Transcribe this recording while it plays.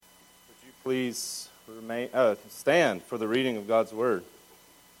Please stand for the reading of God's Word.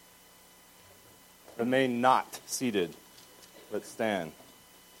 Remain not seated, but stand.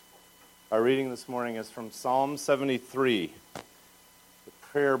 Our reading this morning is from Psalm 73, the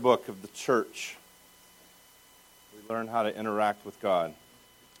prayer book of the church. We learn how to interact with God.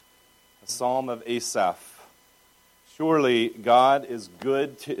 A psalm of Asaph. Surely God is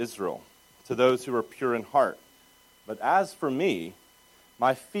good to Israel, to those who are pure in heart. But as for me,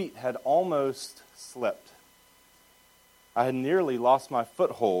 my feet had almost slipped. I had nearly lost my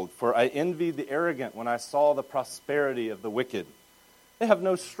foothold, for I envied the arrogant when I saw the prosperity of the wicked. They have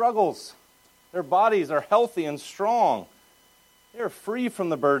no struggles. Their bodies are healthy and strong. They are free from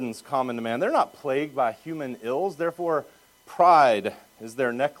the burdens common to man. They're not plagued by human ills. Therefore, pride is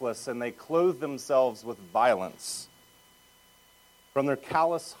their necklace, and they clothe themselves with violence. From their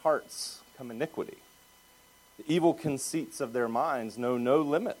callous hearts come iniquity. The evil conceits of their minds know no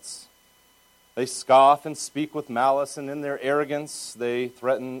limits. They scoff and speak with malice, and in their arrogance they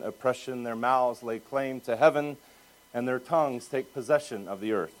threaten oppression. Their mouths lay claim to heaven, and their tongues take possession of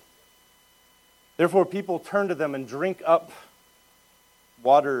the earth. Therefore people turn to them and drink up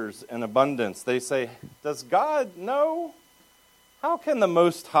waters in abundance. They say, "Does God know? How can the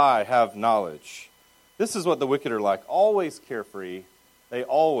Most High have knowledge?" This is what the wicked are like, always carefree. They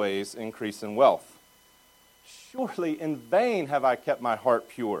always increase in wealth. Surely in vain have I kept my heart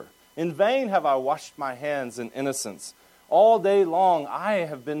pure. In vain have I washed my hands in innocence. All day long I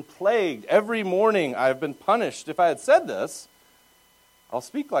have been plagued. Every morning I have been punished. If I had said this, I'll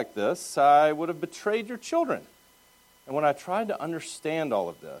speak like this, I would have betrayed your children. And when I tried to understand all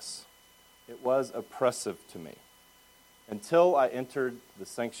of this, it was oppressive to me until I entered the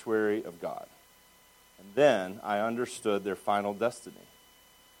sanctuary of God. And then I understood their final destiny.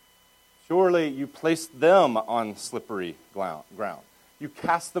 Surely you placed them on slippery ground. You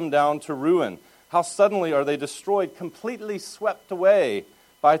cast them down to ruin. How suddenly are they destroyed, completely swept away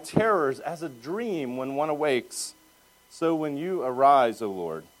by terrors as a dream when one awakes. So when you arise, O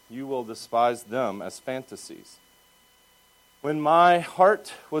Lord, you will despise them as fantasies. When my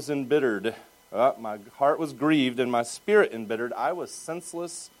heart was embittered, my heart was grieved and my spirit embittered, I was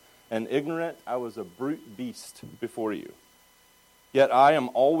senseless and ignorant. I was a brute beast before you. Yet I am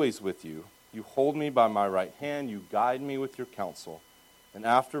always with you. You hold me by my right hand. You guide me with your counsel. And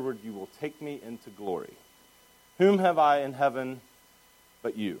afterward you will take me into glory. Whom have I in heaven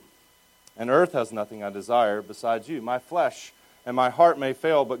but you? And earth has nothing I desire besides you. My flesh and my heart may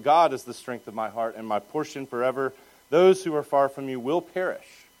fail, but God is the strength of my heart and my portion forever. Those who are far from you will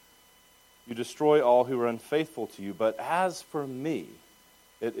perish. You destroy all who are unfaithful to you. But as for me,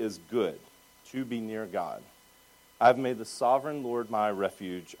 it is good to be near God. I have made the sovereign Lord my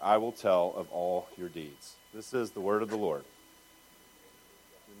refuge. I will tell of all your deeds. This is the word of the Lord.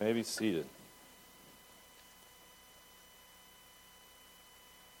 You may be seated.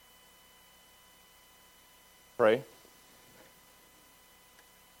 Pray.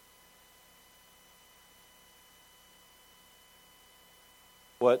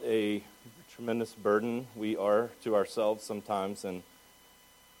 What a tremendous burden we are to ourselves sometimes, and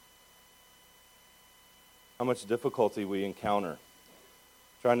how much difficulty we encounter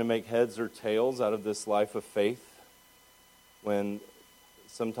trying to make heads or tails out of this life of faith when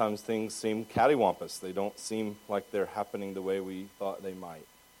sometimes things seem cattywampus. They don't seem like they're happening the way we thought they might.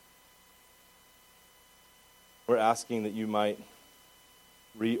 We're asking that you might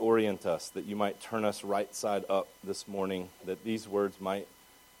reorient us, that you might turn us right side up this morning, that these words might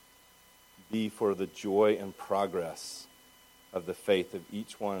be for the joy and progress of the faith of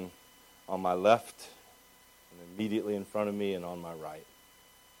each one on my left and immediately in front of me and on my right.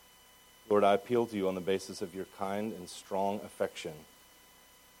 Lord, I appeal to you on the basis of your kind and strong affection.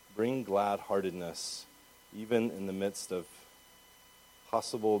 Bring glad-heartedness even in the midst of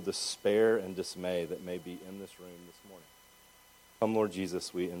possible despair and dismay that may be in this room this morning. Come, Lord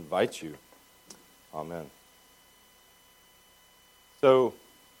Jesus, we invite you. Amen. So,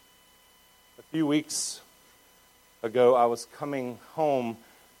 a few weeks ago, I was coming home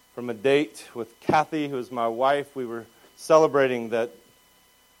from a date with Kathy, who is my wife. We were celebrating that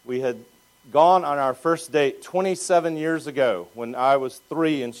we had gone on our first date 27 years ago when I was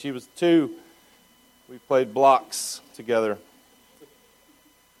 3 and she was 2. We played blocks together.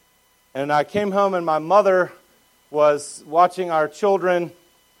 And I came home and my mother was watching our children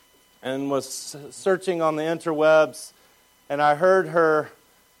and was searching on the interwebs. And I heard her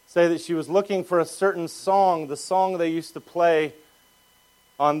say that she was looking for a certain song, the song they used to play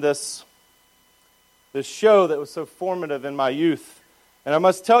on this show that was so formative in my youth. And I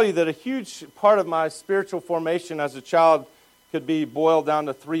must tell you that a huge part of my spiritual formation as a child could be boiled down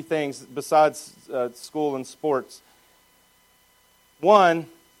to three things besides school and sports. One,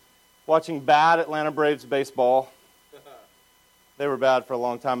 watching bad Atlanta Braves baseball. They were bad for a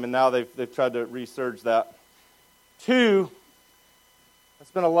long time, and now they've tried to resurge that. Two, I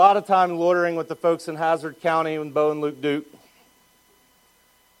spent a lot of time loitering with the folks in Hazard County with Bo and Luke Duke.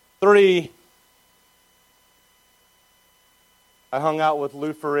 Three, I hung out with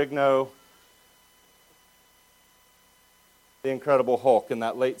Lou Ferrigno, the Incredible Hulk, in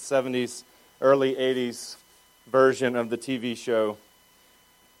that late 70s, early 80s version of the TV show.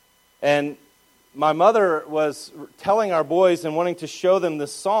 And my mother was telling our boys and wanting to show them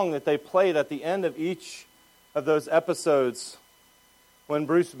this song that they played at the end of each of those episodes when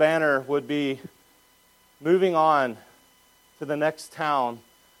Bruce Banner would be moving on to the next town.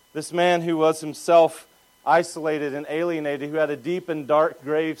 This man who was himself isolated and alienated, who had a deep and dark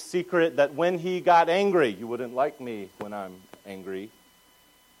grave secret that when he got angry, "You wouldn't like me when I'm angry,"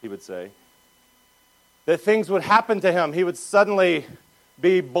 he would say, that things would happen to him. He would suddenly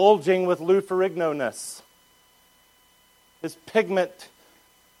be bulging with Lou Ferrigno-ness. His pigment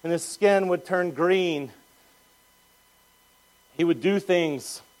in his skin would turn green. He would do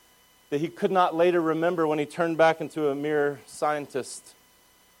things that he could not later remember when he turned back into a mere scientist.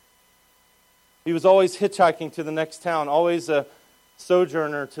 He was always hitchhiking to the next town, always a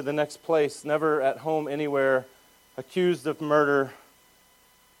sojourner to the next place, never at home anywhere, accused of murder.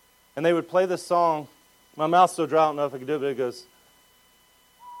 And they would play this song. My mouth's so dry, I don't know if I can do it, but it goes.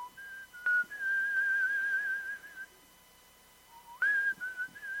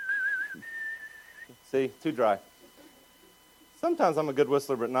 See, too dry. Sometimes I'm a good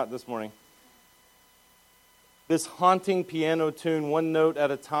whistler, but not this morning. This haunting piano tune, one note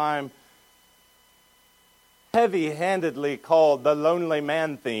at a time, heavy-handedly called the Lonely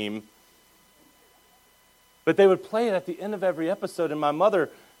Man theme. But they would play it at the end of every episode, and my mother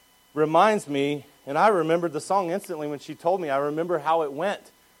reminds me, and I remembered the song instantly when she told me. I remember how it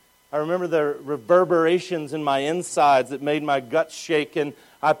went. I remember the reverberations in my insides that made my guts shake, and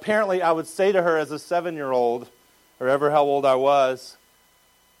apparently I would say to her as a 7-year-old, or ever how old I was,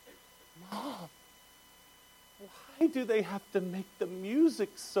 "Mom, why do they have to make the music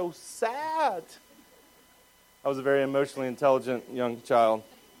so sad?" I was a very emotionally intelligent young child.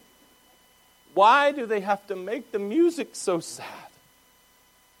 Why do they have to make the music so sad?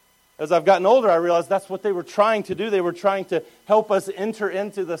 As I've gotten older, I realized that's what they were trying to do. They were trying to help us enter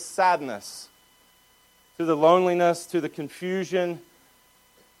into the sadness, to the loneliness, to the confusion,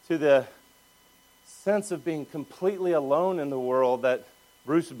 to the sense of being completely alone in the world that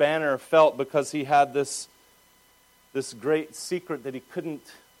Bruce Banner felt because he had this great secret that he couldn't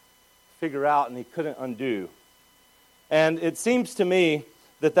figure out and he couldn't undo. And it seems to me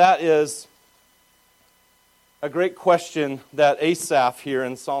that is a great question that Asaph here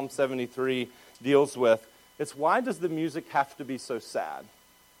in Psalm 73 deals with. It's, why does the music have to be so sad?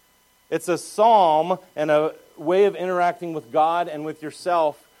 It's a psalm and a way of interacting with God and with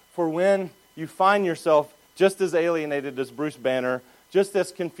yourself for when you find yourself just as alienated as Bruce Banner, just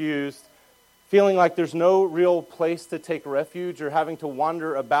as confused, feeling like there's no real place to take refuge or having to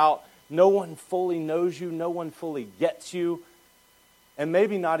wander about. No one fully knows you, no one fully gets you, and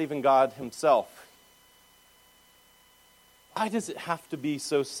maybe not even God himself. Why does it have to be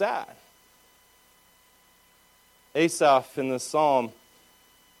so sad? Asaph in this psalm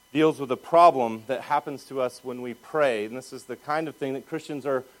deals with a problem that happens to us when we pray. And this is the kind of thing that Christians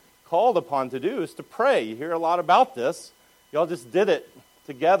are called upon to do, is to pray. You hear a lot about this. Y'all just did it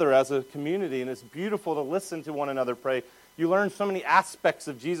together as a community, and it's beautiful to listen to one another pray. You learn so many aspects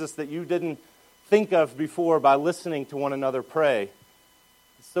of Jesus that you didn't think of before by listening to one another pray.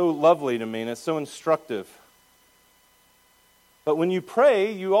 It's so lovely to me, and it's so instructive. But when you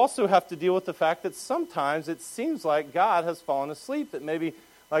pray, you also have to deal with the fact that sometimes it seems like God has fallen asleep, that maybe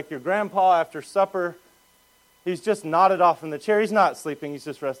like your grandpa after supper, he's just nodded off in the chair. He's not sleeping, he's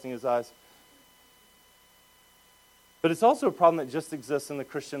just resting his eyes. But it's also a problem that just exists in the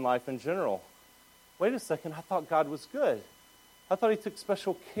Christian life in general. Wait a second, I thought God was good. I thought he took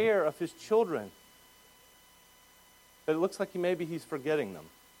special care of his children. But it looks like maybe he's forgetting them.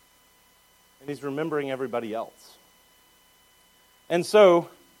 And he's remembering everybody else. And so,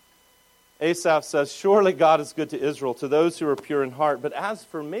 Asaph says, surely God is good to Israel, to those who are pure in heart. But as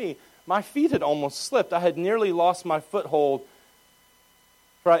for me, my feet had almost slipped. I had nearly lost my foothold,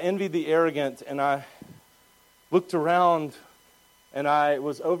 for I envied the arrogant, and I looked around, and I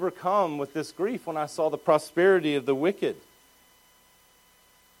was overcome with this grief when I saw the prosperity of the wicked.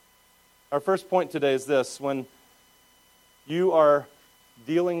 Our first point today is this: when you are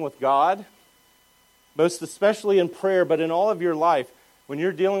dealing with God, most especially in prayer, but in all of your life, when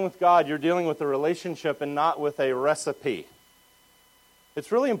you're dealing with God, you're dealing with a relationship and not with a recipe.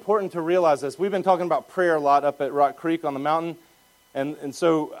 It's really important to realize this. We've been talking about prayer a lot up at Rock Creek on the mountain, and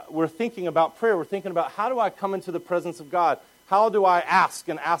so we're thinking about prayer. We're thinking about, how do I come into the presence of God? How do I ask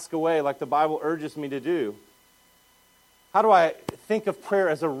and ask away like the Bible urges me to do? How do I think of prayer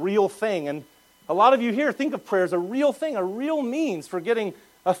as a real thing? And a lot of you here think of prayer as a real thing, a real means for getting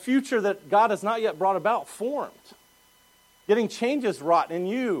a future that God has not yet brought about formed. Getting changes wrought in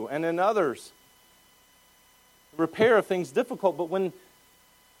you and in others. Repair of things difficult, but when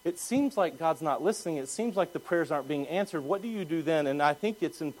it seems like God's not listening, it seems like the prayers aren't being answered, what do you do then? And I think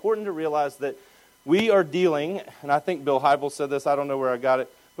it's important to realize that we are dealing, and I think Bill Hybels said this, I don't know where I got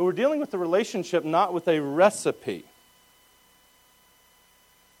it, but we're dealing with the relationship, not with a recipe.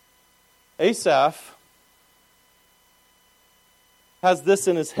 Asaph has this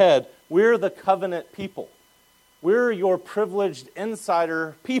in his head: we're the covenant people. We're your privileged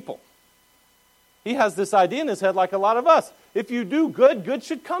insider people. He has this idea in his head like a lot of us. If you do good, good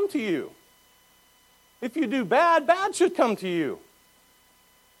should come to you. If you do bad, bad should come to you.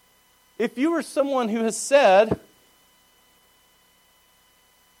 If you are someone who has said,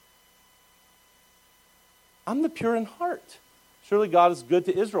 I'm the pure in heart, surely God is good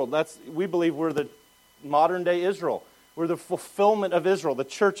to Israel. We believe we're the modern day Israel. We're the fulfillment of Israel. The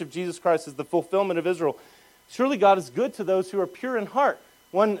church of Jesus Christ is the fulfillment of Israel. Surely God is good to those who are pure in heart.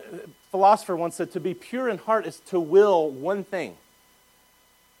 One philosopher once said, to be pure in heart is to will one thing.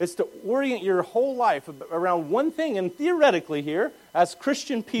 It's to orient your whole life around one thing. And theoretically here, as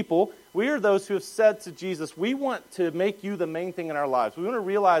Christian people, we are those who have said to Jesus, we want to make you the main thing in our lives. We want to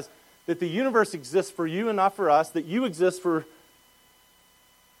realize that the universe exists for you and not for us, that you exist for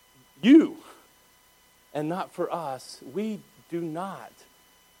you and not for us. We do not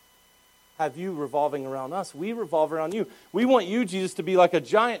have you revolving around us. We revolve around you. We want you, Jesus, to be like a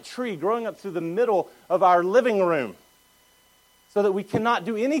giant tree growing up through the middle of our living room, so that we cannot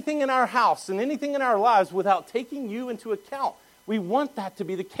do anything in our house and anything in our lives without taking you into account. We want that to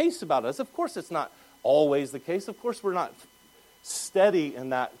be the case about us. Of course, it's not always the case. Of course, we're not steady in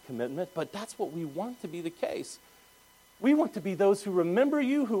that commitment, but that's what we want to be the case. We want to be those who remember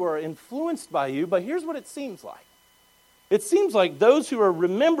you, who are influenced by you, but here's what it seems like. It seems like those who are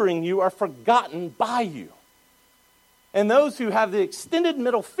remembering you are forgotten by you. And those who have the extended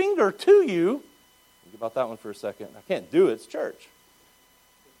middle finger to you, think about that one for a second. I can't do it, it's church.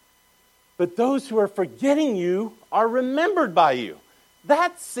 But those who are forgetting you are remembered by you.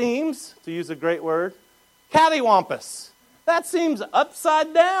 That seems, to use a great word, cattywampus. That seems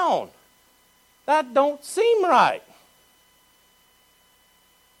upside down. That don't seem right.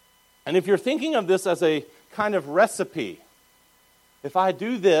 And if you're thinking of this as a kind of recipe, if I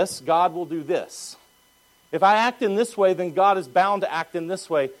do this, God will do this. If I act in this way, then God is bound to act in this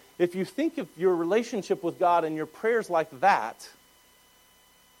way. If you think of your relationship with God and your prayers like that,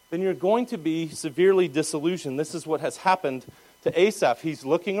 then you're going to be severely disillusioned. This is what has happened to Asaph. He's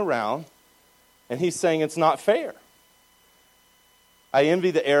looking around and he's saying it's not fair. I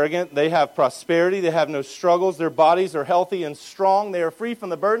envy the arrogant. They have prosperity. They have no struggles. Their bodies are healthy and strong. They are free from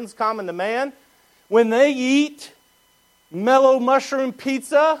the burdens common to man. When they eat mellow mushroom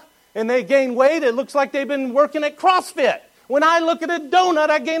pizza and they gain weight, it looks like they've been working at CrossFit. When I look at a donut,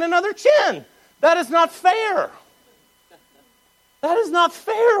 I gain another chin. That is not fair. That is not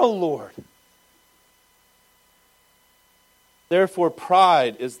fair, O Lord. Therefore,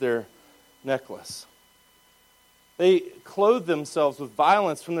 pride is their necklace. They clothe themselves with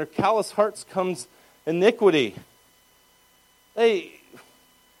violence. From their callous hearts comes iniquity.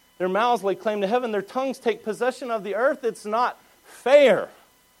 Their mouths lay claim to heaven. Their tongues take possession of the earth. It's not fair.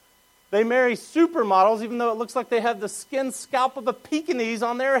 They marry supermodels even though it looks like they have the skin scalp of a Pekingese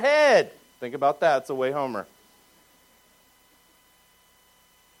on their head. Think about that. It's a way Homer.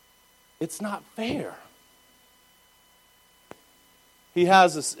 It's not fair. He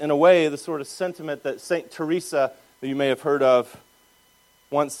has, in a way, the sort of sentiment that St. Teresa, that you may have heard of,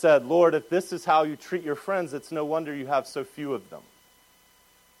 once said, Lord, if this is how you treat your friends, it's no wonder you have so few of them.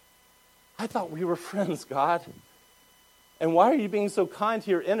 I thought we were friends, God. And why are you being so kind to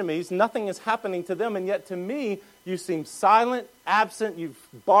your enemies? Nothing is happening to them, and yet to me, you seem silent, absent, you've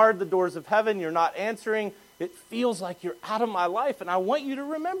barred the doors of heaven, you're not answering. It feels like you're out of my life, and I want you to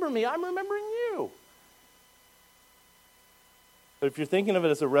remember me. I'm remembering you. But if you're thinking of it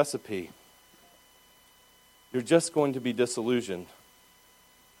as a recipe, you're just going to be disillusioned.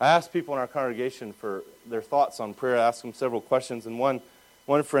 I asked people in our congregation for their thoughts on prayer. I asked them several questions, and one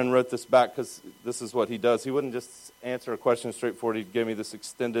friend wrote this back because this is what he does. He wouldn't just answer a question straightforward. He'd give me this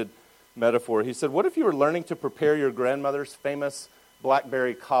extended metaphor. He said, what if you were learning to prepare your grandmother's famous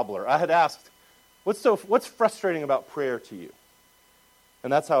blackberry cobbler? I had asked, what's frustrating about prayer to you?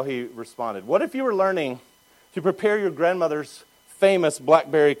 And that's how he responded. What if you were learning to prepare your grandmother's famous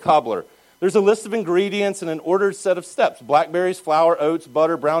blackberry cobbler? There's a list of ingredients and an ordered set of steps. Blackberries, flour, oats,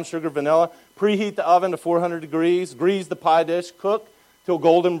 butter, brown sugar, vanilla. Preheat the oven to 400 degrees. Grease the pie dish. Cook till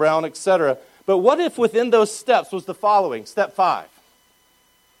golden brown, etc. But what if within those steps was the following? Step 5.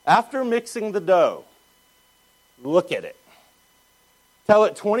 After mixing the dough, look at it. Tell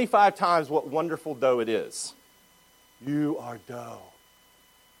it 25 times what wonderful dough it is. You are dough.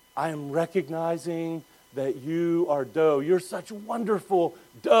 I am recognizing that you are dough. You're such wonderful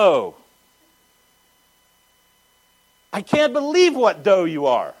dough. I can't believe what dough you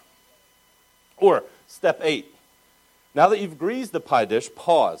are. Or step 8. Now that you've greased the pie dish,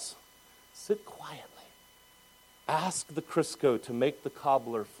 pause. Sit quietly. Ask the Crisco to make the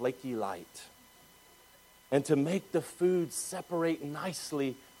cobbler flaky light and to make the food separate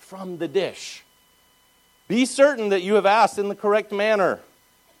nicely from the dish. Be certain that you have asked in the correct manner.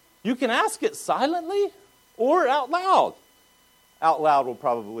 You can ask it silently or out loud. Out loud will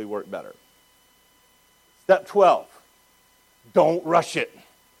probably work better. Step 12. Don't rush it.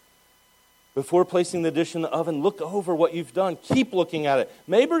 Before placing the dish in the oven, look over what you've done. Keep looking at it.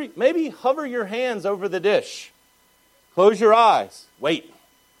 Maybe hover your hands over the dish. Close your eyes. Wait.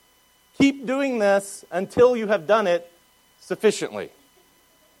 Keep doing this until you have done it sufficiently.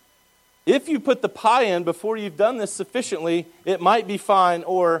 If you put the pie in before you've done this sufficiently, it might be fine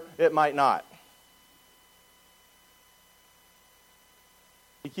or it might not.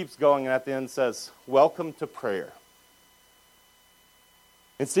 He keeps going and at the end says, welcome to prayer.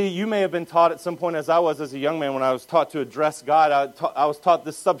 And see, you may have been taught at some point, as I was as a young man, when I was taught to address God, I was taught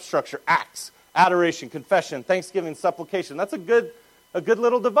this substructure: acts, adoration, confession, thanksgiving, supplication. That's a good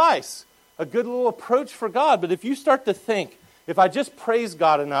little device, a good little approach for God. But if you start to think, if I just praise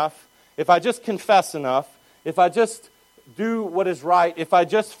God enough, if I just confess enough, if I just do what is right, if I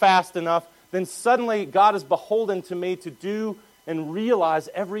just fast enough, then suddenly God is beholden to me to do and realize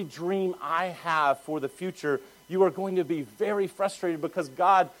every dream I have for the future. You are going to be very frustrated because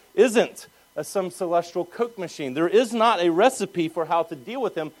God isn't some celestial Coke machine. There is not a recipe for how to deal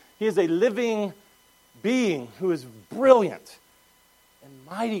with Him. He is a living being who is brilliant and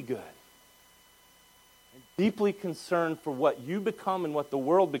mighty good and deeply concerned for what you become and what the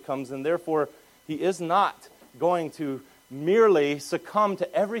world becomes, and therefore He is not going to merely succumb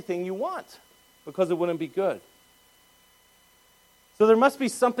to everything you want because it wouldn't be good. So there must be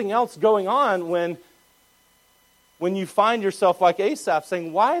something else going on when you find yourself like Asaph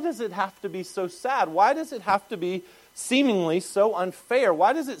saying, why does it have to be so sad? Why does it have to be seemingly so unfair?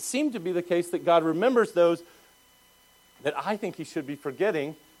 Why does it seem to be the case that God remembers those that I think He should be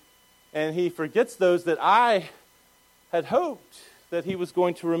forgetting, and He forgets those that I had hoped that He was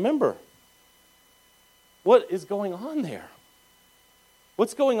going to remember? What is going on there?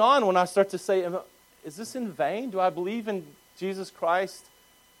 What's going on when I start to say, is this in vain? Do I believe in Jesus Christ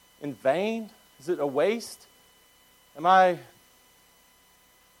in vain? Is it a waste? Am I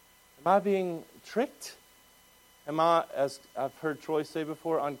being tricked? Am I, as I've heard Troy say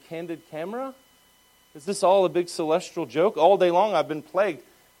before, on candid camera? Is this all a big celestial joke? All day long I've been plagued.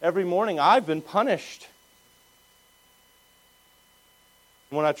 Every morning I've been punished.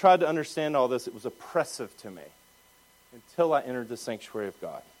 When I tried to understand all this, it was oppressive to me until I entered the sanctuary of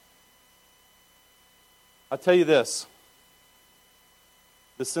God. I'll tell you this.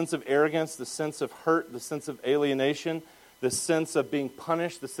 The sense of arrogance, the sense of hurt, the sense of alienation, the sense of being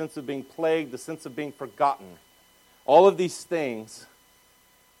punished, the sense of being plagued, the sense of being forgotten. All of these things,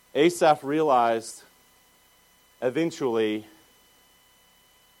 Asaph realized eventually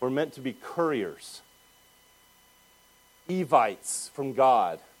were meant to be couriers, Evites from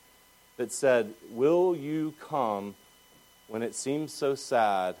God that said, will you come when it seems so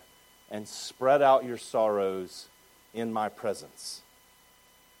sad and spread out your sorrows in my presence?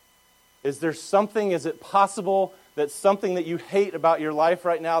 Is there something, is it possible that something that you hate about your life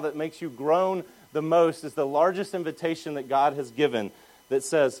right now that makes you groan the most is the largest invitation that God has given that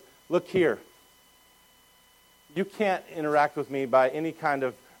says, look here, you can't interact with me by any kind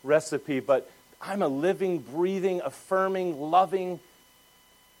of recipe, but I'm a living, breathing, affirming, loving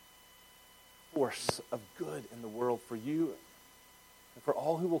force of good in the world for you and for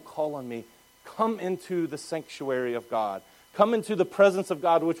all who will call on me. Come into the sanctuary of God. Come into the presence of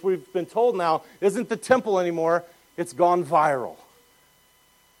God, which we've been told now isn't the temple anymore. It's gone viral.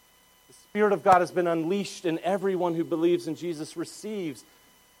 The Spirit of God has been unleashed, and everyone who believes in Jesus receives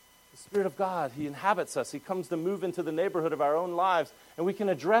The Spirit of God, He inhabits us. He comes to move into the neighborhood of our own lives, and we can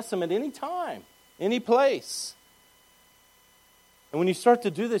address Him at any time, any place. And when you start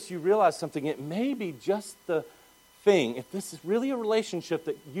to do this, you realize something. It may be just the thing, if this is really a relationship,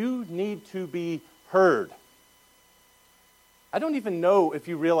 that you need to be heard. I don't even know if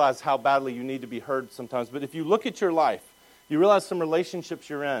you realize how badly you need to be heard sometimes, but if you look at your life, you realize some relationships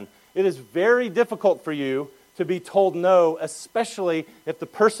you're in, it is very difficult for you to be told no, especially if the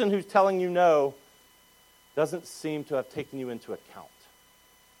person who's telling you no doesn't seem to have taken you into account.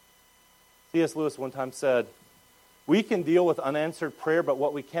 C.S. Lewis one time said, "We can deal with unanswered prayer, but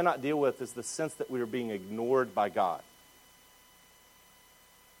what we cannot deal with is the sense that we are being ignored by God."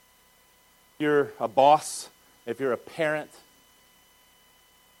 If you're a boss, if you're a parent,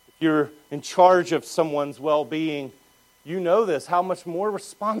 if you're in charge of someone's well-being, you know this, how much more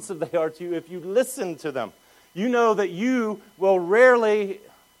responsive they are to you if you listen to them. You know that you will rarely,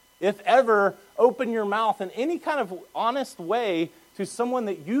 if ever, open your mouth in any kind of honest way to someone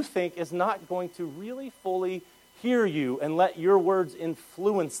that you think is not going to really fully hear you and let your words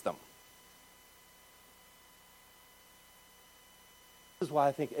influence them. This is why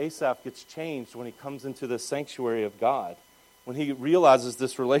I think Asaph gets changed when he comes into the sanctuary of God. When he realizes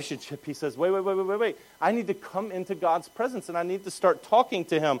this relationship, he says, wait. I need to come into God's presence, and I need to start talking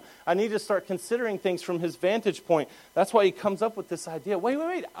to Him. I need to start considering things from His vantage point. That's why he comes up with this idea.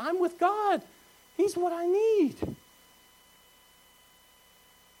 Wait. I'm with God. He's what I need.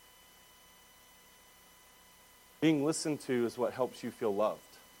 Being listened to is what helps you feel loved.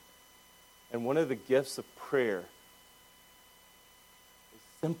 And one of the gifts of prayer is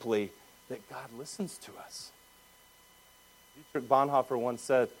simply that God listens to us. Dietrich Bonhoeffer once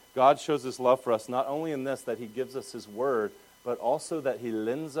said, God shows His love for us not only in this, that He gives us His word, but also that He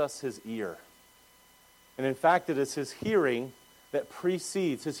lends us His ear. And in fact, it is His hearing that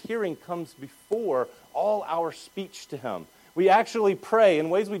precedes. His hearing comes before all our speech to Him. We actually pray in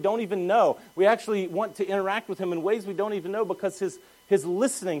ways we don't even know. We actually want to interact with Him in ways we don't even know because His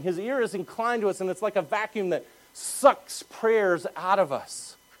listening, His ear is inclined to us, and it's like a vacuum that sucks prayers out of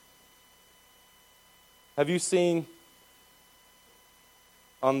us. Have you seen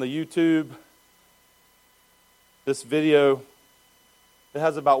on the YouTube this video? It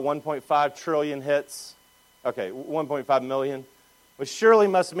has about 1.5 trillion hits. Okay, 1.5 million. Which surely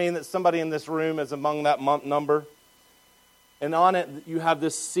must mean that somebody in this room is among that number. And on it, you have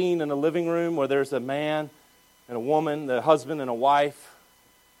this scene in a living room where there's a man and a woman, the husband and a wife.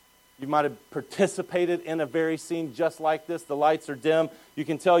 You might have participated in a very scene just like this. The lights are dim. You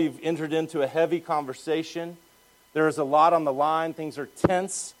can tell you've entered into a heavy conversation. There is a lot on the line. Things are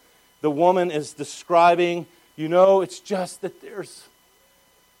tense. The woman is describing, it's just that there's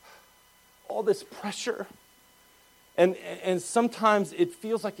all this pressure. And sometimes it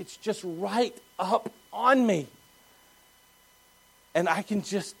feels like it's just right up on me. And I can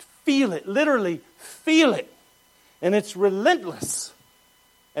just feel it, literally feel it. And it's relentless.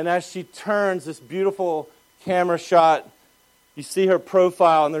 And as she turns, this beautiful camera shot, you see her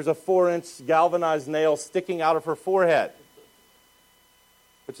profile, and there's a 4-inch galvanized nail sticking out of her forehead,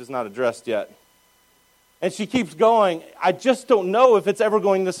 which is not addressed yet. And she keeps going. I just don't know if it's ever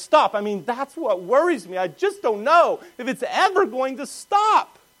going to stop. I mean, that's what worries me. I just don't know if it's ever going to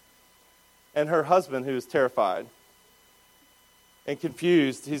stop. And her husband, who is terrified and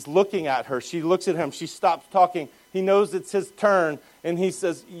confused, he's looking at her. She looks at him. She stops talking. He knows it's his turn. And he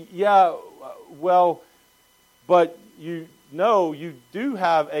says, yeah, well, but you do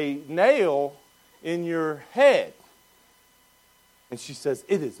have a nail in your head. And she says,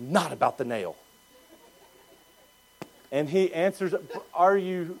 it is not about the nail. And he answers, are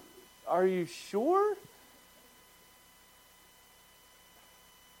you sure?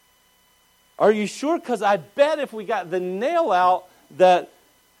 Are you sure? Because I bet if we got the nail out that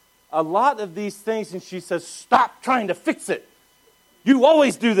a lot of these things, and she says, stop trying to fix it. You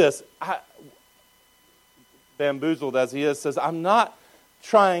always do this. Bamboozled as he is, says, I'm not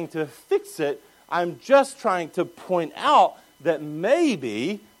trying to fix it. I'm just trying to point out that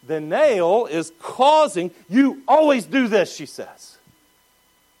maybe the nail is causing, you always do this, she says.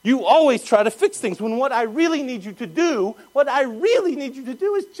 You always try to fix things when what I really need you to do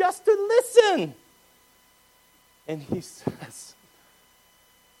is just to listen. And he says,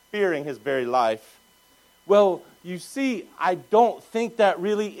 fearing his very life, well, you see, I don't think that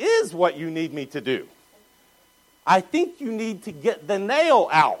really is what you need me to do. I think you need to get the nail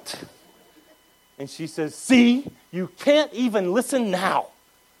out. And she says, see, you can't even listen now.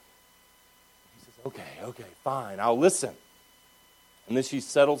 He says, okay, fine, I'll listen. And then she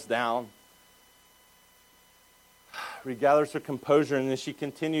settles down, regathers her composure, and then she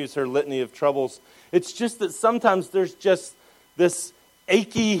continues her litany of troubles. It's just that sometimes there's just this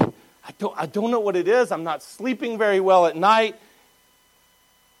achy, I don't know what it is. I'm not sleeping very well at night.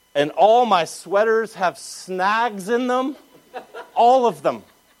 And all my sweaters have snags in them. All of them.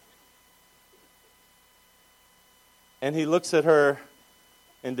 And he looks at her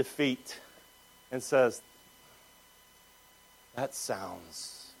in defeat and says, that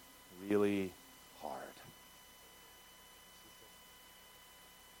sounds really hard.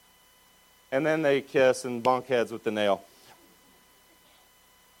 And then they kiss and bonk heads with the nail.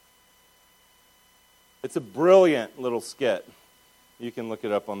 It's a brilliant little skit. You can look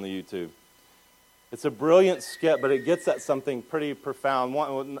it up on the YouTube. It's a brilliant skit, but it gets at something pretty profound.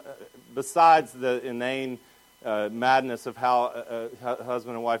 One, besides the inane madness of how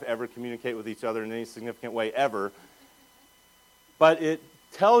husband and wife ever communicate with each other in any significant way ever, but it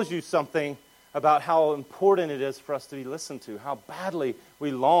tells you something about how important it is for us to be listened to, how badly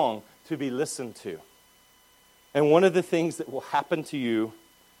we long to be listened to. And one of the things that will happen to you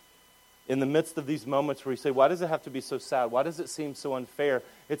in the midst of these moments where you say, why does it have to be so sad? Why does it seem so unfair?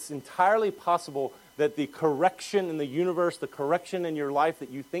 It's entirely possible that the correction in the universe, the correction in your life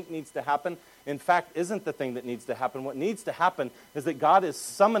that you think needs to happen, in fact, isn't the thing that needs to happen. What needs to happen is that God is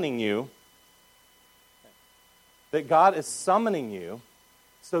summoning you,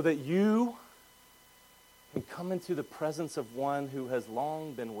 so that you can come into the presence of one who has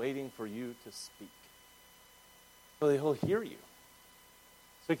long been waiting for you to speak. So that he'll hear you.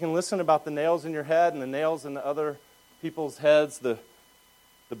 So you can listen about the nails in your head and the nails in the other people's heads, the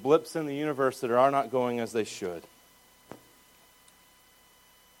blips in the universe that are not going as they should.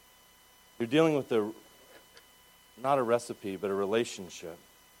 You're dealing with not a recipe, but a relationship.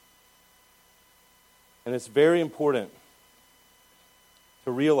 And it's very important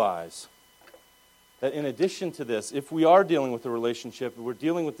to realize that in addition to this, if we are dealing with a relationship, we're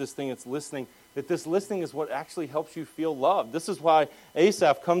dealing with this thing that's listening, that this listening is what actually helps you feel loved. This is why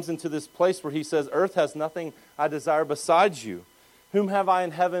Asaph comes into this place where he says, earth has nothing I desire besides you. Whom have I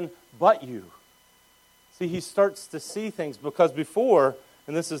in heaven but you? See, he starts to see things because before,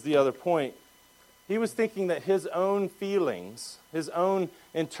 and this is the other point, he was thinking that his own feelings, his own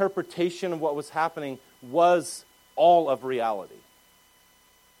interpretation of what was happening was all of reality.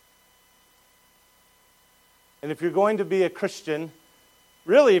 And if you're going to be a Christian,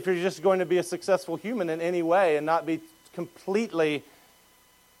 really, if you're just going to be a successful human in any way and not be completely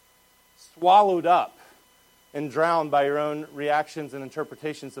swallowed up and drowned by your own reactions and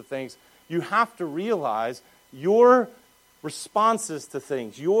interpretations of things, you have to realize your responses to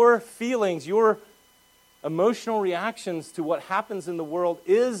things, your feelings, your emotional reactions to what happens in the world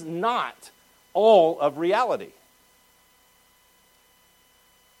is not all of reality.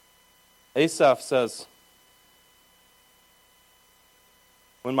 Asaph says,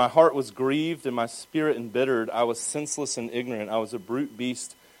 when my heart was grieved and my spirit embittered, I was senseless and ignorant. I was a brute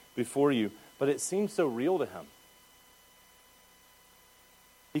beast before you. But it seemed so real to him.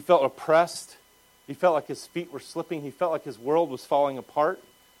 He felt oppressed. He felt like his feet were slipping. He felt like his world was falling apart.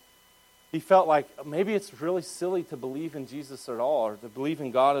 He felt like maybe it's really silly to believe in Jesus at all or to believe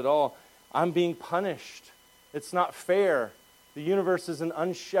in God at all. I'm being punished. It's not fair. The universe is an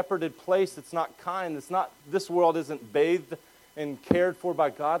unshepherded place. It's not kind. This world isn't bathed and cared for by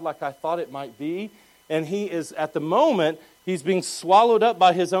God like I thought it might be. And he is, at the moment, he's being swallowed up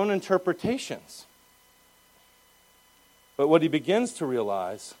by his own interpretations. But what he begins to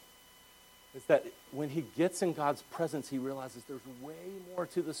realize is that when he gets in God's presence, he realizes there's way more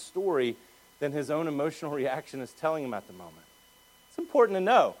to the story than his own emotional reaction is telling him at the moment. It's important to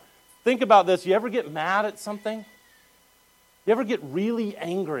know. Think about this. You ever get mad at something? You ever get really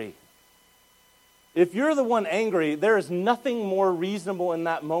angry? If you're the one angry, there is nothing more reasonable in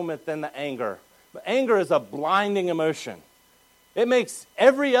that moment than the anger. But anger is a blinding emotion. It makes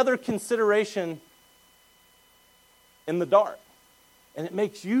every other consideration in the dark. And it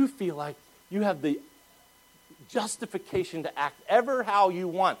makes you feel like you have the justification to act ever how you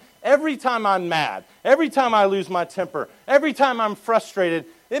want. Every time I'm mad, every time I lose my temper, every time I'm frustrated,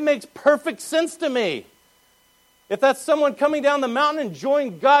 it makes perfect sense to me. If that's someone coming down the mountain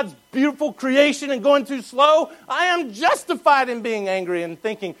enjoying God's beautiful creation and going too slow, I am justified in being angry and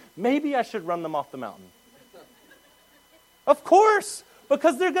thinking, maybe I should run them off the mountain. Of course,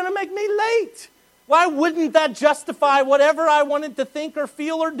 because they're going to make me late. Why wouldn't that justify whatever I wanted to think or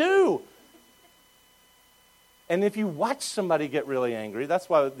feel or do? And if you watch somebody get really angry, that's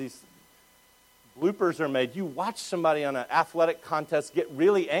why these bloopers are made. You watch somebody on an athletic contest get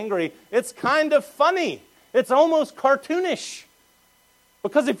really angry, it's kind of funny. It's almost cartoonish.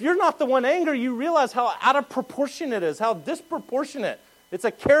 Because if you're not the one angry, you realize how out of proportion it is, how disproportionate. It's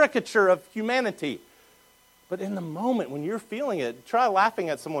a caricature of humanity. But in the moment when you're feeling it, try laughing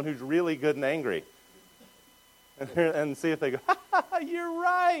at someone who's really good and angry. And see if they go, ha, ha, ha, you're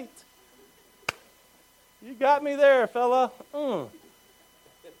right. You got me there, fella.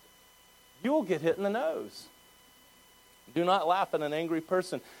 You'll get hit in the nose. Do not laugh at an angry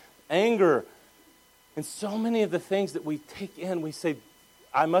person. Anger, and so many of the things that we take in, we say,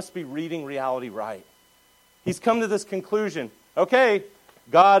 I must be reading reality right. He's come to this conclusion. Okay,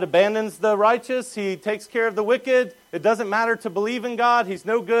 God abandons the righteous. He takes care of the wicked. It doesn't matter to believe in God. He's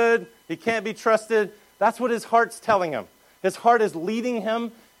no good. He can't be trusted. That's what his heart's telling him. His heart is leading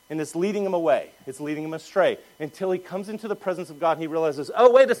him, and it's leading him away. It's leading him astray until he comes into the presence of God and he realizes,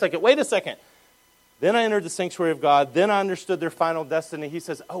 oh, wait a second. Then I entered the sanctuary of God. Then I understood their final destiny. He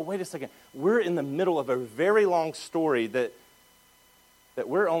says, oh, wait a second. We're in the middle of a very long story that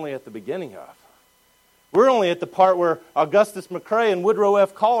we're only at the beginning of. We're only at the part where Augustus McCrae and Woodrow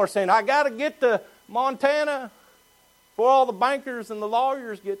F. Call are saying, I got to get to Montana before all the bankers and the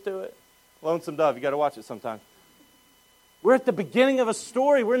lawyers get to it. Lonesome Dove, you got to watch it sometime. We're at the beginning of a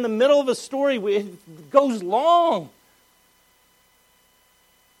story. We're in the middle of a story. It goes long.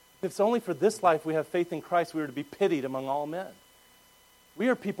 If it's only for this life we have faith in Christ, we are to be pitied among all men. We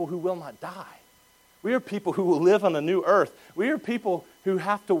are people who will not die. We are people who will live on a new earth. We are people who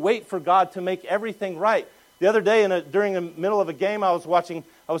have to wait for God to make everything right. The other day, during the middle of a game I was watching,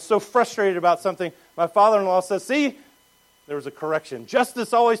 I was so frustrated about something. My father-in-law says, see, there was a correction.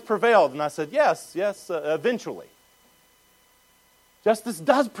 Justice always prevailed. And I said, yes, eventually. Justice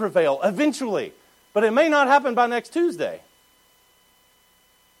does prevail, eventually. But it may not happen by next Tuesday.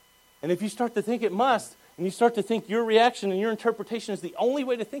 And if you start to think it must, and you start to think your reaction and your interpretation is the only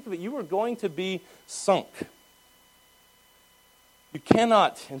way to think of it, you are going to be sunk. You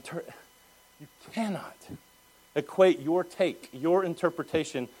cannot equate your take, your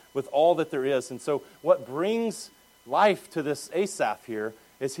interpretation with all that there is. And so what brings life to this Asaph here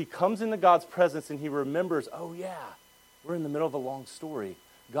is he comes into God's presence and he remembers, oh yeah, we're in the middle of a long story.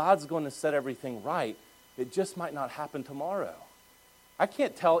 God's going to set everything right. It just might not happen tomorrow. I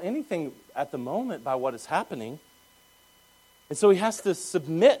can't tell anything at the moment by what is happening. And so he has to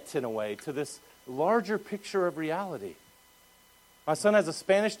submit, in a way, to this larger picture of reality. My son has a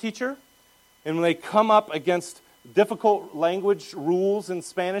Spanish teacher, and when they come up against difficult language rules in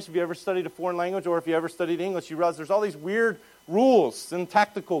Spanish, if you ever studied a foreign language or if you ever studied English, you realize there's all these weird rules,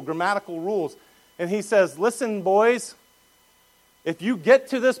 syntactical, grammatical rules. And he says, listen, boys, if you get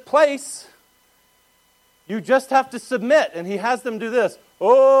to this place, you just have to submit. And he has them do this.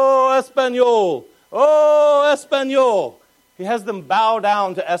 Oh, Espanol. Oh, Espanol. He has them bow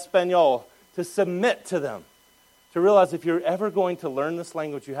down to Espanol, to submit to them. To realize if you're ever going to learn this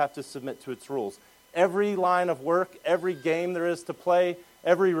language, you have to submit to its rules. Every line of work, every game there is to play,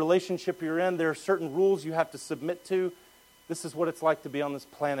 every relationship you're in, there are certain rules you have to submit to. This is what it's like to be on this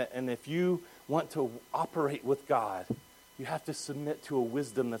planet. And if you want to operate with God, you have to submit to a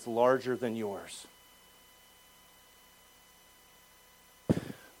wisdom that's larger than yours.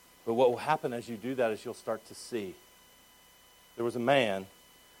 But what will happen as you do that is you'll start to see. There was a man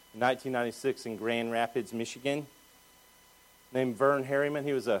in 1996 in Grand Rapids, Michigan, named Vern Harriman.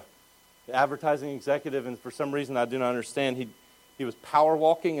 He was an advertising executive, and for some reason I do not understand, he was power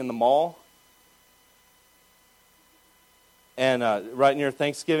walking in the mall, and right near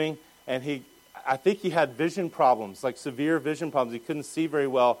Thanksgiving, and I think he had vision problems, like severe vision problems. He couldn't see very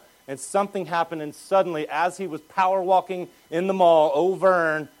well, and something happened, and suddenly, as he was power walking in the mall,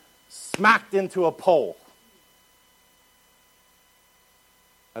 Vern smacked into a pole.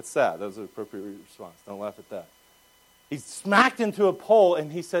 That's sad. That was an appropriate response. Don't laugh at that. He smacked into a pole,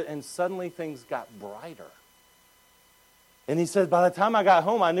 and he said, and suddenly things got brighter. And he said, by the time I got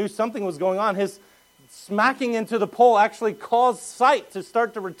home, I knew something was going on. His smacking into the pole actually caused sight to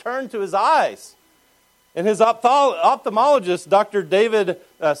start to return to his eyes. And his ophthalmologist, Dr. David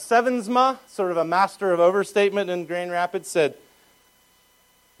Sevensma, sort of a master of overstatement in Grand Rapids, said,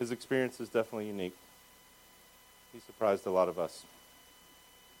 his experience is definitely unique. He surprised a lot of us.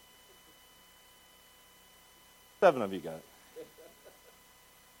 7 of you got it.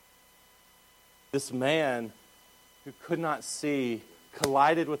 This man who could not see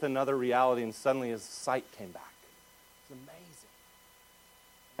collided with another reality, and suddenly his sight came back. It's amazing.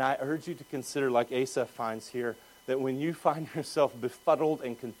 And I urge you to consider, like Asaph finds here, that when you find yourself befuddled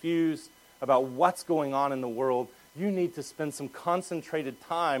and confused about what's going on in the world, you need to spend some concentrated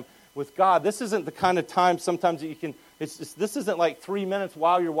time with God. This isn't the kind of time sometimes that This isn't like 3 minutes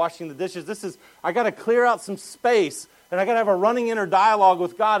while you're washing the dishes. I got to clear out some space, and I got to have a running inner dialogue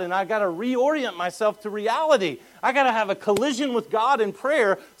with God, and I got to reorient myself to reality. I got to have a collision with God in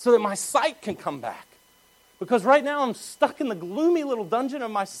prayer so that my sight can come back. Because right now I'm stuck in the gloomy little dungeon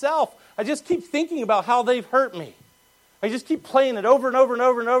of myself. I just keep thinking about how they've hurt me. I just keep playing it over and over and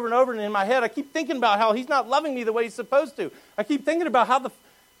over and over and over, and in my head I keep thinking about how he's not loving me the way he's supposed to. I keep thinking about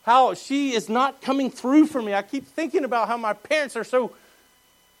how she is not coming through for me. I keep thinking about how my parents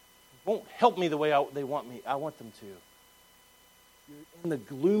won't help me the way I want them to. You're in the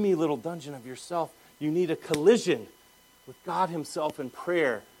gloomy little dungeon of yourself. You need a collision with God himself in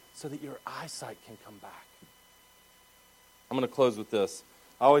prayer so that your eyesight can come back. I'm going to close with this.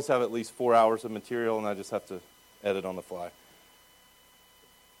 I always have at least 4 hours of material, and I just have to edit on the fly.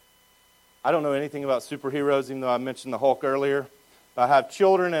 I don't know anything about superheroes, even though I mentioned the Hulk earlier. I have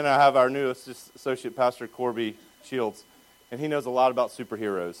children, and I have our new associate pastor, Corby Shields, and he knows a lot about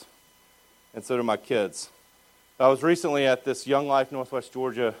superheroes, and so do my kids. I was recently at this Young Life Northwest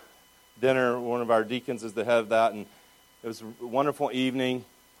Georgia dinner. One of our deacons is the head of that, and it was a wonderful evening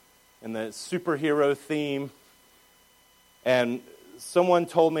in the superhero theme. And someone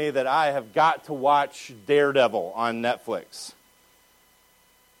told me that I have got to watch Daredevil on Netflix.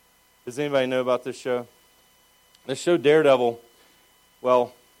 Does anybody know about this show? This show, Daredevil,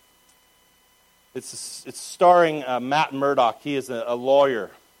 well, it's starring Matt Murdock. He is a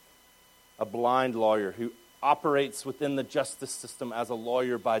lawyer, a blind lawyer who operates within the justice system as a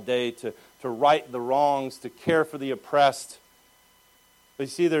lawyer by day to right the wrongs, to care for the oppressed. But you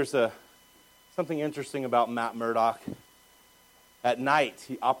see, there's something interesting about Matt Murdock. At night,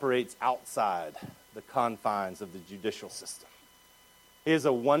 he operates outside the confines of the judicial system. He is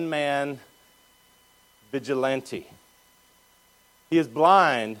a one-man vigilante. He is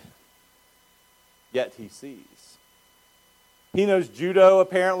blind, yet he sees. He knows judo,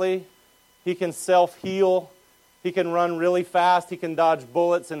 apparently. He can self-heal. He can run really fast. He can dodge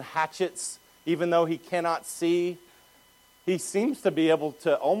bullets and hatchets, even though he cannot see. He seems to be able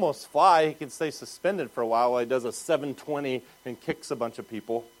to almost fly. He can stay suspended for a while he does a 720 and kicks a bunch of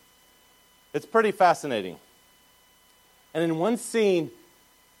people. It's pretty fascinating. And in one scene,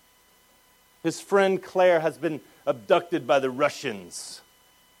 his friend Claire has been abducted by the Russians,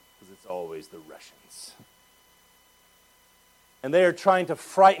 because it's always the Russians. And they are trying to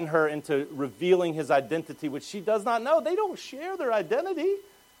frighten her into revealing his identity, which she does not know. They don't share their identity.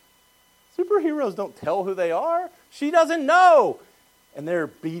 Superheroes don't tell who they are. She doesn't know. And they're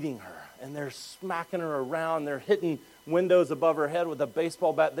beating her, and they're smacking her around. They're hitting windows above her head with a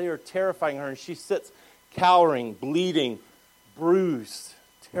baseball bat. They are terrifying her, and she sits cowering, bleeding, bruised,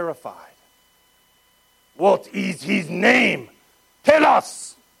 terrified. What is his name? Tell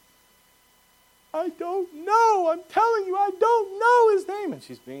us! I don't know. I'm telling you, I don't know his name. And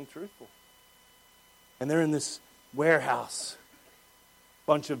she's being truthful. And they're in this warehouse.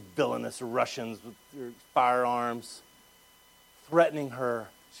 Bunch of villainous Russians with their firearms threatening her.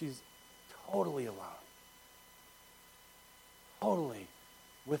 She's totally alone. Totally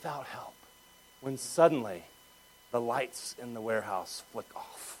without help. When suddenly the lights in the warehouse flick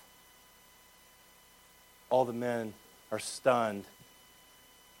off. All the men are stunned.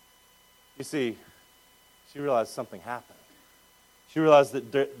 You see, she realized something happened. She realized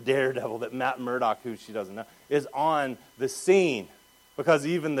that Daredevil, that Matt Murdock, who she doesn't know, is on the scene. Because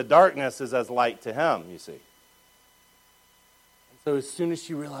even the darkness is as light to him, you see. And so as soon as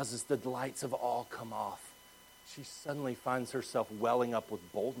she realizes the lights have all come off, she suddenly finds herself welling up with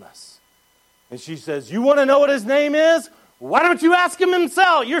boldness. And she says, you want to know what his name is? Why don't you ask him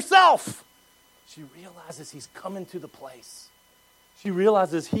yourself? She realizes he's come into the place. She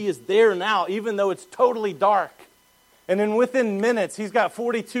realizes he is there now, even though it's totally dark. And then within minutes, he's got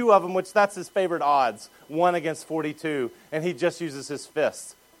 42 of them, which that's his favorite odds, 1 against 42. And he just uses his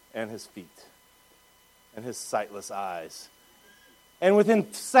fists and his feet and his sightless eyes. And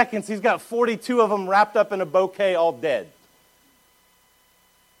within seconds, he's got 42 of them wrapped up in a bouquet, all dead.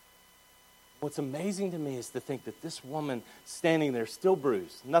 What's amazing to me is to think that this woman standing there, still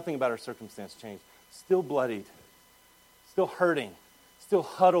bruised, nothing about her circumstance changed, still bloodied, still hurting, still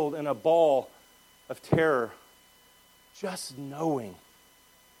huddled in a ball of terror, just knowing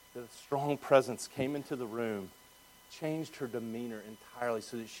that a strong presence came into the room, changed her demeanor entirely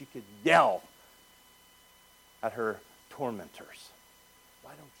so that she could yell at her tormentors.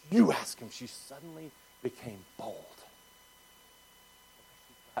 Why don't you ask him? She suddenly became bold.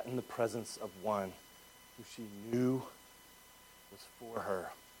 She got in the presence of one who she knew was for her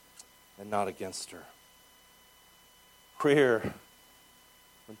and not against her. Prayer,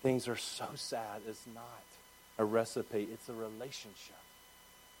 when things are so sad, is not a recipe. It's a relationship.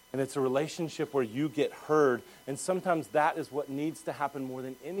 And it's a relationship where you get heard. And sometimes that is what needs to happen more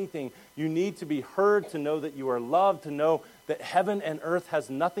than anything. You need to be heard, to know that you are loved, to know that heaven and earth has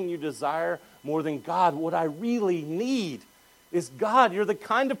nothing you desire more than God. What I really need is God. You're the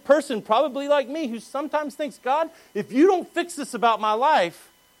kind of person, probably like me, who sometimes thinks, God, if you don't fix this about my life,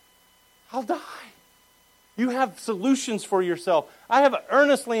 I'll die. You have solutions for yourself. I have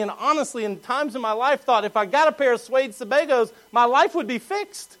earnestly and honestly in times in my life thought if I got a pair of suede Sebagos, my life would be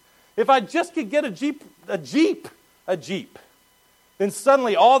fixed. If I just could get a Jeep, then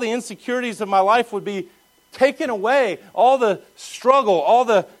suddenly all the insecurities of my life would be taken away. All the struggle, all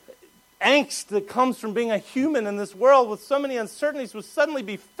the angst that comes from being a human in this world with so many uncertainties would suddenly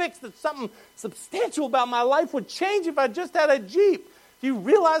be fixed. That something substantial about my life would change if I just had a Jeep. Do you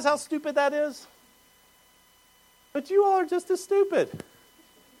realize how stupid that is? But you all are just as stupid.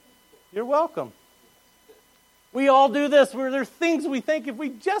 You're welcome. We all do this, where there are things we think if we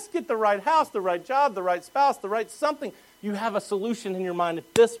just get the right house, the right job, the right spouse, the right something, you have a solution in your mind.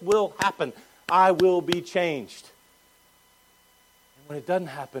 If this will happen, I will be changed. And when it doesn't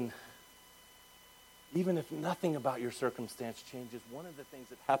happen, even if nothing about your circumstance changes, one of the things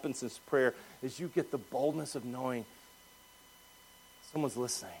that happens in prayer is you get the boldness of knowing someone's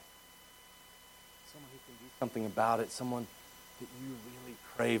listening. Someone who can do something about it. Someone that you really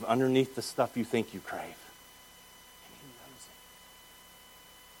crave underneath the stuff you think you crave. And he knows it.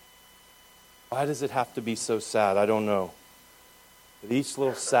 Why does it have to be so sad? I don't know. But each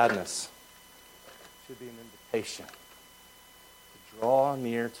little sadness should be an invitation to draw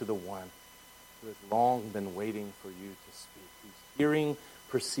near to the one who has long been waiting for you to speak, whose hearing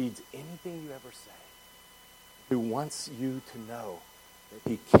precedes anything you ever say, who wants you to know that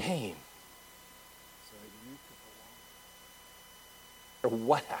he came so that you could belong. No matter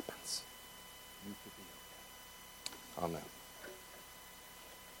what happens, you could be okay. Amen.